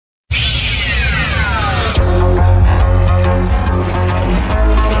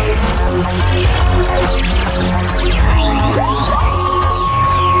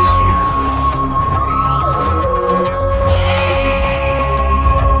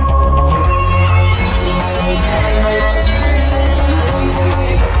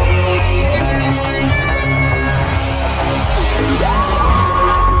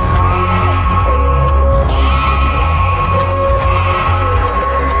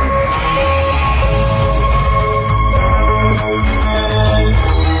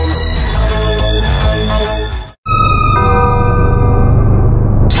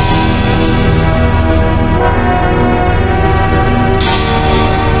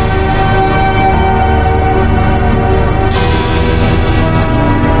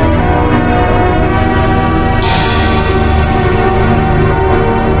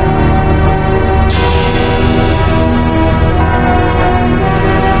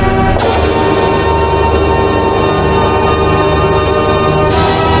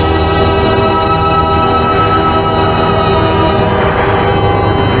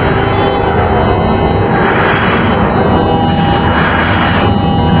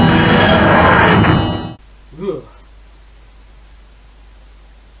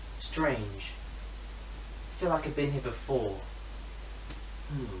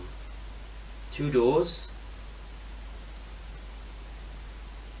2 doors.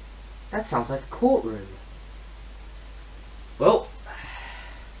 That sounds like a courtroom. Well,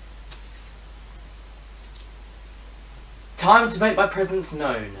 time to make my presence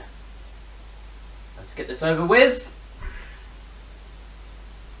known. Let's get this over with.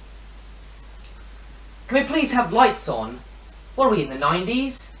 Can we please have lights on? What are we, in the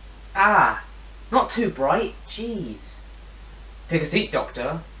 90s? Ah, not too bright. Jeez. Take a seat,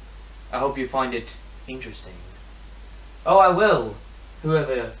 Doctor. I hope you find it interesting. Oh, I will.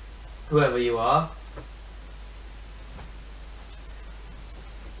 Whoever you are.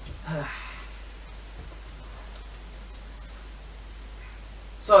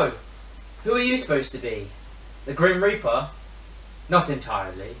 So, who are you supposed to be? The Grim Reaper? Not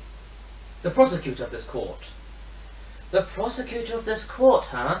entirely. The prosecutor of this court. The prosecutor of this court,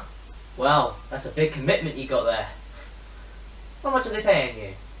 huh? Well, that's a big commitment you got there. How much are they paying you?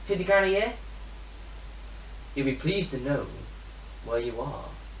 50 grand a year? You'll be pleased to know where you are.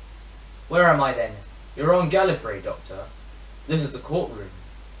 Where am I then? You're on Gallifrey, Doctor. This is the courtroom.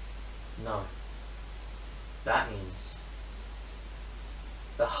 No. That means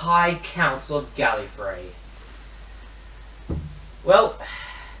the High Council of Gallifrey. Well,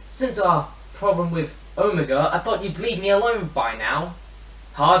 since our problem with Omega, I thought you'd leave me alone by now.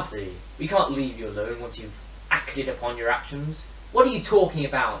 Hardly. We can't leave you alone once you've acted upon your actions. What are you talking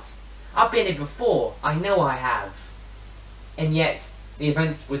about? I've been here before. I know I have. And yet, the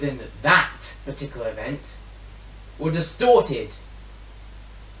events within that particular event were distorted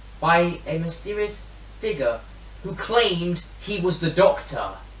by a mysterious figure who claimed he was the Doctor.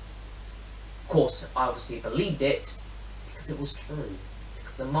 Of course, I obviously believed it because it was true.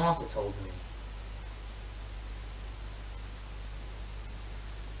 Because the Master told me.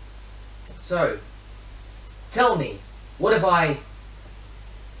 So, tell me, what have I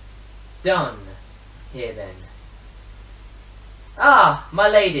done here then? Ah, my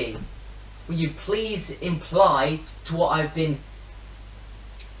lady, will you please imply to what I've been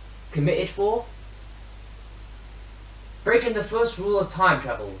committed for? Breaking the first rule of time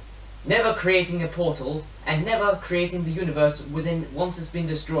travel. Never creating a portal, and never creating the universe within once it's been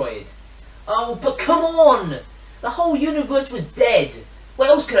destroyed. Oh, but come on! The whole universe was dead. What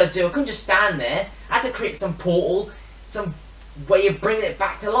else could I do? I couldn't just stand there. I had to create some portal, some way of bringing it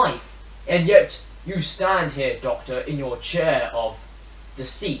back to life. And yet, you stand here, Doctor, in your chair of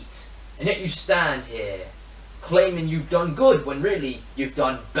deceit. And yet you stand here, claiming you've done good when really you've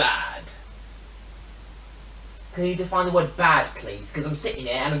done bad. Can you define the word bad, please? Because I'm sitting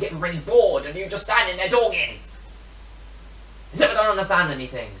here and I'm getting really bored and you're just standing there talking. As if I don't understand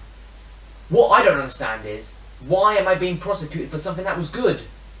anything. What I don't understand is, why am I being prosecuted for something that was good?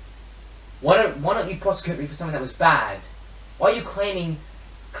 Why don't you prosecute me for something that was bad? Why are you claiming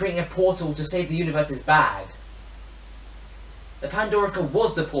creating a portal to save the universe is bad? The Pandorica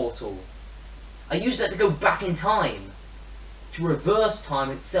was the portal. I used that to go back in time. To reverse time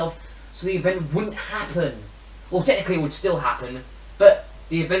itself so the event wouldn't happen. Well, technically it would still happen, but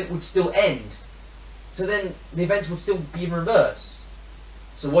the event would still end. So then the events would still be in reverse.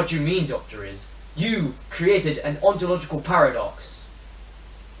 So what you mean, Doctor, is you created an ontological paradox.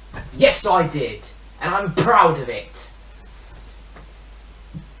 Yes, I did, and I'm proud of it.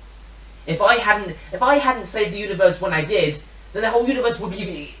 If I hadn't saved the universe when I did, then the whole universe would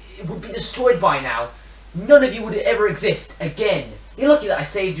be destroyed by now. None of you would ever exist again. You're lucky that I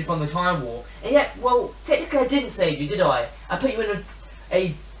saved you from the Time War, and yet, well, technically I didn't save you, did I? I put you in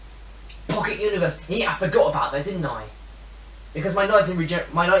a pocket universe, and yet I forgot about that, didn't I? Because my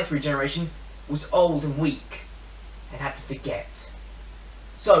ninth regeneration was old and weak, and had to forget.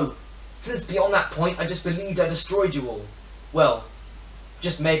 So, since beyond that point, I just believed I destroyed you all. Well,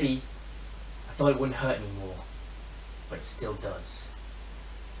 just maybe, I thought it wouldn't hurt anymore. But it still does.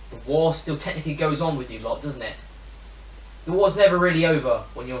 The war still technically goes on with you lot, doesn't it? The war's never really over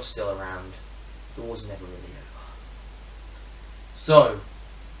when you're still around. The war's never really over. So,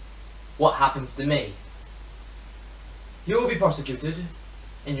 what happens to me? You will be prosecuted,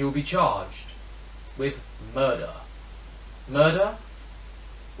 and you will be charged with murder. Murder?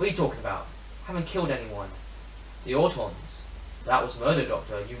 What are you talking about? I haven't killed anyone. The Autons. That was murder,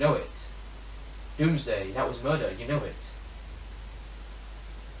 Doctor. You know it. Doomsday. That was murder. You know it.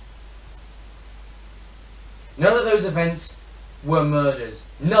 None of those events were murders.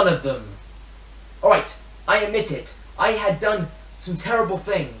 None of them. Alright, I admit it. I had done some terrible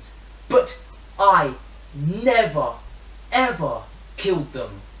things. But I never, ever killed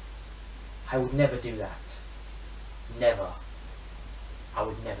them. I would never do that. Never. I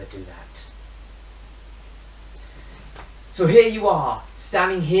would never do that. So here you are,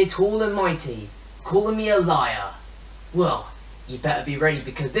 standing here tall and mighty, calling me a liar. Well, you better be ready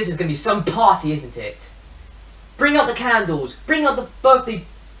because this is going to be some party, isn't it? Bring out the candles, bring out the birthday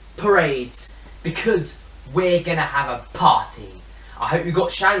parades, because we're going to have a party. I hope you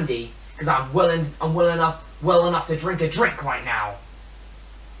got shandy, because I'm well enough to drink a drink right now.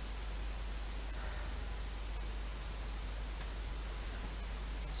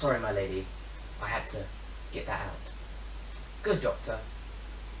 Sorry, my lady. I had to get that out. Good, Doctor.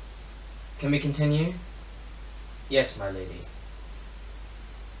 Can we continue? Yes, my lady.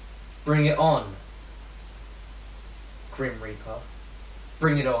 Bring it on, Grim Reaper.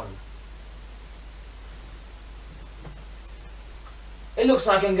 Bring it on. It looks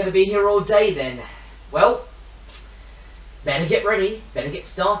like I'm going to be here all day then. Well, better get ready, better get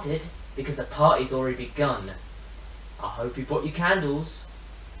started, because the party's already begun. I hope you brought your candles.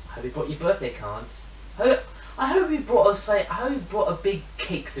 I hope you brought your birthday cards. I hope you brought a big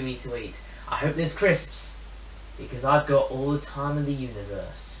cake for me to eat. I hope there's crisps, because I've got all the time in the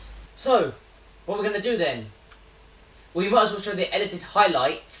universe. So, what we're going to do then? Well, you might as well show the edited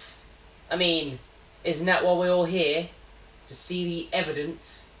highlights. I mean, isn't that why we're all here? To see the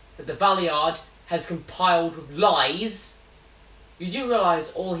evidence that the Valeyard has compiled with lies. You do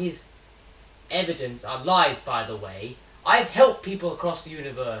realise all his evidence are lies, by the way. I've helped people across the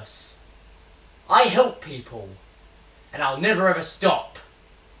universe. I help people. And I'll never ever stop.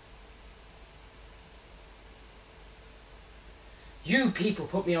 You people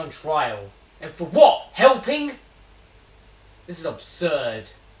put me on trial. And for what? Helping? This is absurd.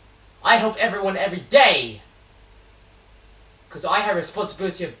 I help everyone every day. Because I have a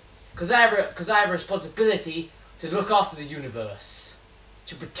responsibility to look after the universe,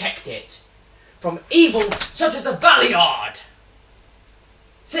 to protect it from evil such as the Valeyard.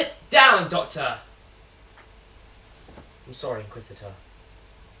 Sit down, Doctor. I'm sorry, Inquisitor.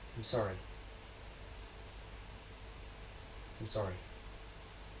 I'm sorry. I'm sorry.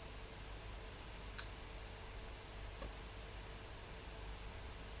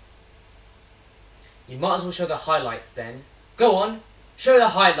 You might as well show the highlights then. Go on, show the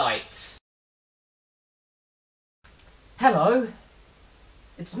highlights. Hello,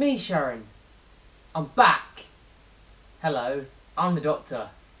 it's me, Sharon. I'm back. Hello, I'm the Doctor.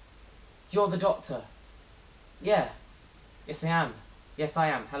 You're the Doctor. Yeah. Yes, I am. Yes, I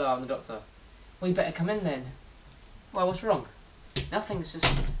am. Hello, I'm the Doctor. Well, you better come in then. Well, what's wrong? Nothing, it's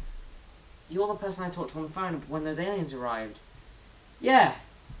just... You're the person I talked to on the phone when those aliens arrived. Yeah.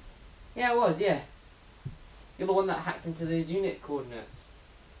 Yeah, it was, yeah. You're the one that hacked into those unit coordinates.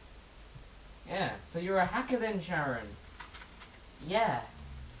 Yeah, so you're a hacker then, Sharon. Yeah.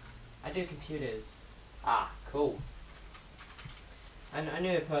 I do computers. Ah, cool. I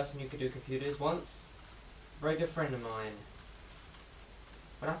knew a person who could do computers once. A very good friend of mine.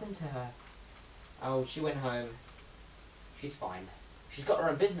 What happened to her? Oh, she went home. She's fine. She's got her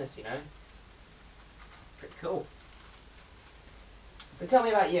own business, you know. Pretty cool. But tell me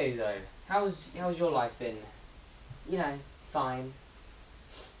about you, though. How's your life been? You know, fine.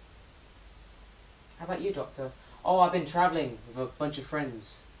 How about you, Doctor? Oh, I've been travelling with a bunch of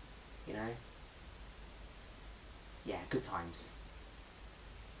friends. You know. Yeah, good times.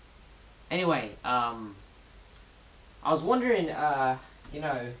 Anyway, I was wondering, you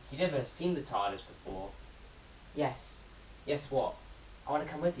know, you'd never seen the TARDIS before. Yes. Yes, what? I want to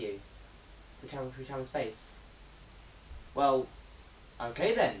come with you. To travel through time and space. Well,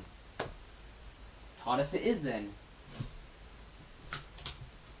 okay then. TARDIS it is then.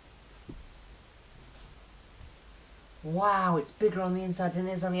 Wow, it's bigger on the inside than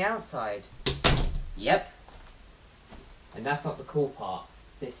it is on the outside. Yep. And that's not the cool part.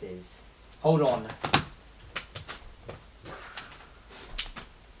 This is. Hold on.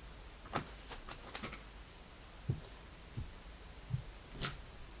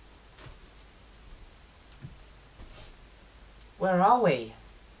 Where are we?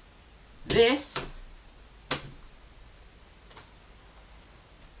 This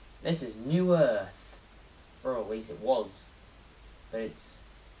is New Earth. Or at least it was. But it's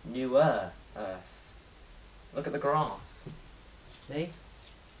newer Earth. Look at the grass. See?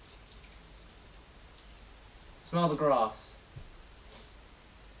 Smell the grass.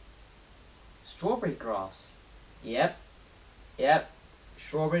 Strawberry grass. Yep. Yep.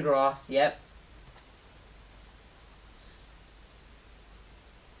 Strawberry grass. Yep.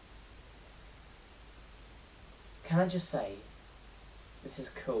 Can I just say, this is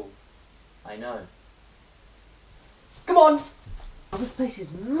cool. I know. Come on! Oh, this place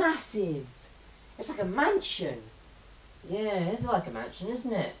is massive. It's like a mansion. Yeah, it's like a mansion,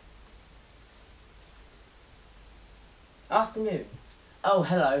 isn't it? Afternoon. Oh,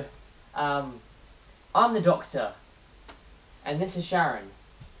 hello. I'm the Doctor. And this is Sharon.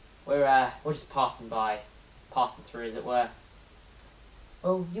 We're just passing by. Passing through, as it were.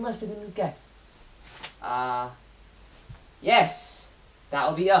 Oh, you must be the new guests. Yes.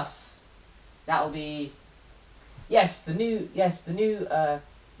 That'll be us. That'll be... Yes, the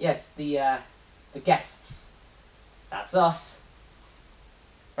guests. That's us.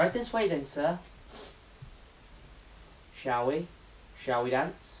 Right this way then, sir. Shall we? Shall we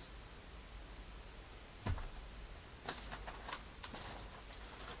dance?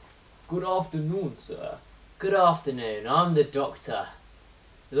 Good afternoon, sir. Good afternoon, I'm the Doctor.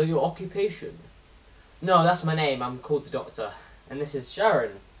 Is that your occupation? No, that's my name, I'm called the Doctor. And this is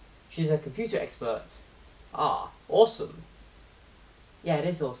Sharon. She's a computer expert. Ah, awesome. Yeah, it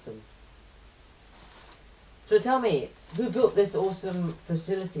is awesome. So tell me, who built this awesome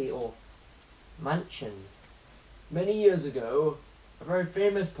facility or mansion? Many years ago, a very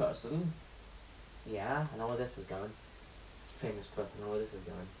famous person. Yeah, I know where this is going. Famous person, I know where this is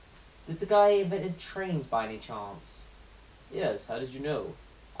going. Did the guy invented trains by any chance? Yes, how did you know?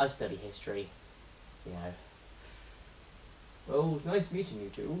 I study history. You know. Well, it was nice meeting you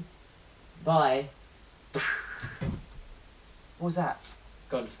two. Bye. What was that?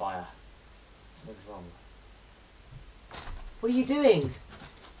 Gunfire. Something's wrong. What are you doing?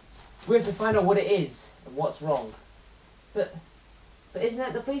 We have to find out what it is and what's wrong. But isn't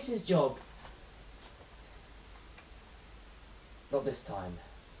that the police's job? Not this time.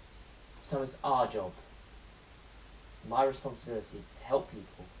 This time it's our job. It's my responsibility to help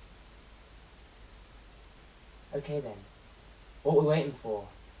people. Okay then. What are we waiting for?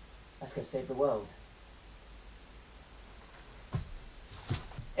 Let's go save the world.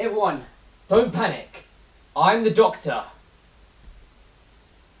 Everyone, don't panic. I'm the Doctor.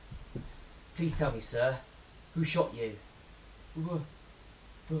 Please tell me, sir, who shot you?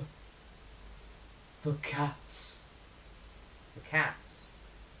 The cats. The cats?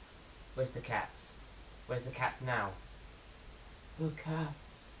 Where's the cats? Where's the cats now? The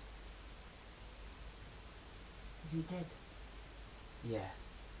cats. Is he dead? Yeah,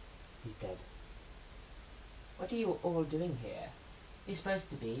 he's dead. What are you all doing here? You're supposed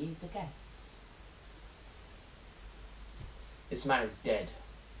to be the guests. This man is dead.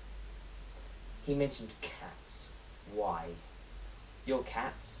 He mentioned cats. Why? Your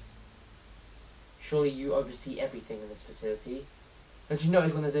cats? Surely you oversee everything in this facility. Don't you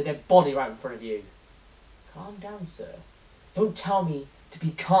notice when there's a dead body right in front of you? Calm down, sir. Don't tell me to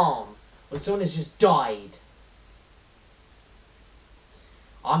be calm when someone has just died.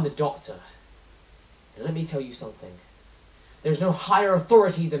 I'm the Doctor. And let me tell you something. There's no higher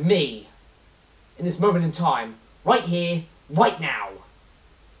authority than me in this moment in time, right here, right now.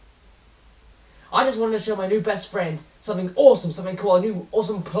 I just wanted to show my new best friend something awesome, something called a new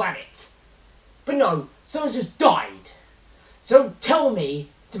awesome planet. But no, someone's just died. So don't tell me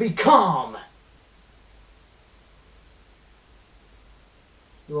to be calm.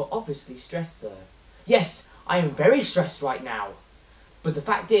 You are obviously stressed, sir. Yes, I am very stressed right now. But the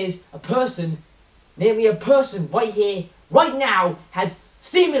fact is, a person, namely a person right here, right now, has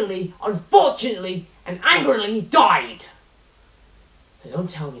seemingly, unfortunately, and angrily died. So don't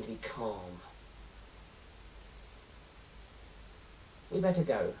tell me to be calm. We better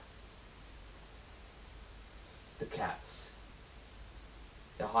go. It's the cats.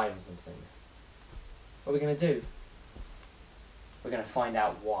 They're hiding something. What are we going to do? We're going to find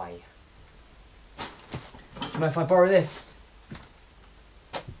out why. Do you mind if I borrow this?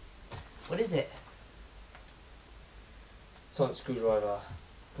 What is it? Sonic screwdriver.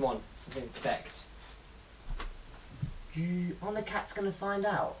 Come on, let's inspect. Aren't the cats going to find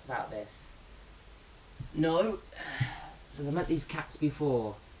out about this? No. I've met these cats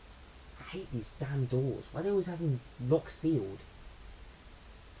before. I hate these damn doors. Why are they always having locked sealed?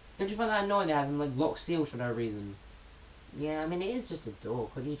 Don't you find that annoying they have them like locked sealed for no reason? Yeah, I mean it is just a door.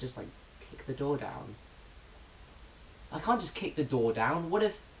 Couldn't you just like kick the door down? I can't just kick the door down. What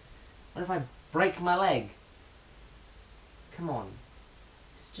if I break my leg? Come on.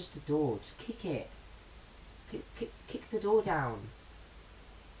 It's just a door. Just kick it. Kick the door down.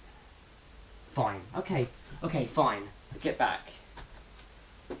 Fine. Okay, fine. Get back.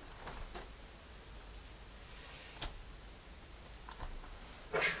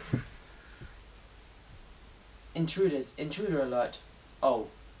 Intruders. Intruder alert. Oh.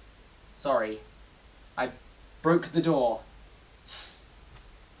 Sorry. I broke the door.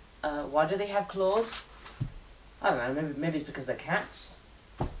 Why do they have claws? I don't know, maybe it's because they're cats.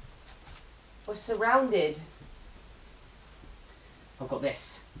 We're surrounded. I've got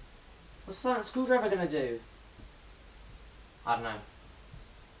this. What's the screwdriver gonna do? I don't know.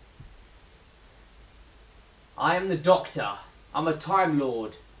 I am the Doctor. I'm a Time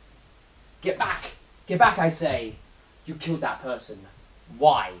Lord. Get back! Get back, I say! You killed that person.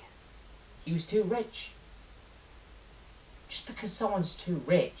 Why? He was too rich. Just because someone's too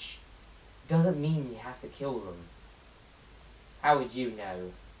rich doesn't mean you have to kill them. How would you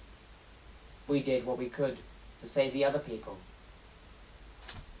know? We did what we could to save the other people.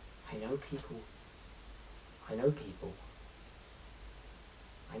 I know people. I know people.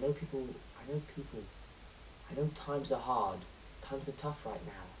 I know people. I know people. I know times are hard. Times are tough right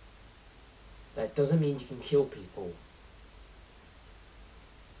now. That doesn't mean you can kill people.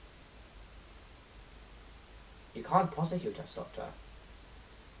 You can't prosecute us, Doctor.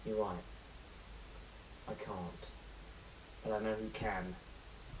 You're right. I can't. But I know who can.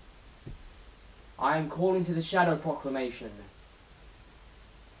 I am calling to the Shadow Proclamation.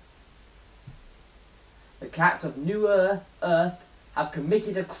 The cats of New Earth have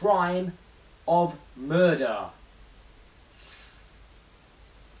committed a crime of murder.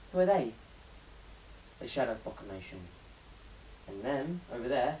 Who are they? The Shadow Proclamation. And them, over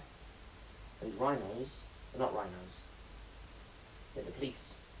there, those rhinos, they're not rhinos. They're the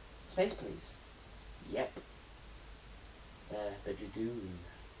police. Space police. Yep. They're the Judoon.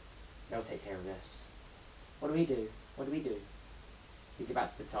 They'll take care of this. What do we do? What do we do? We get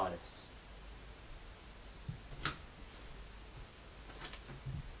back to the TARDIS.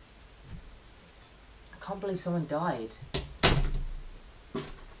 I can't believe someone died. It's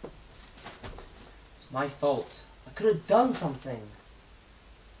my fault. I could have done something.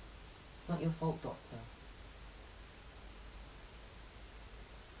 It's not your fault, Doctor.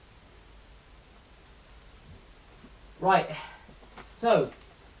 Right. So,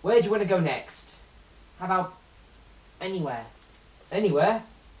 where do you want to go next? How about anywhere? Anywhere?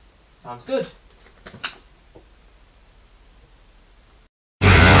 Sounds good.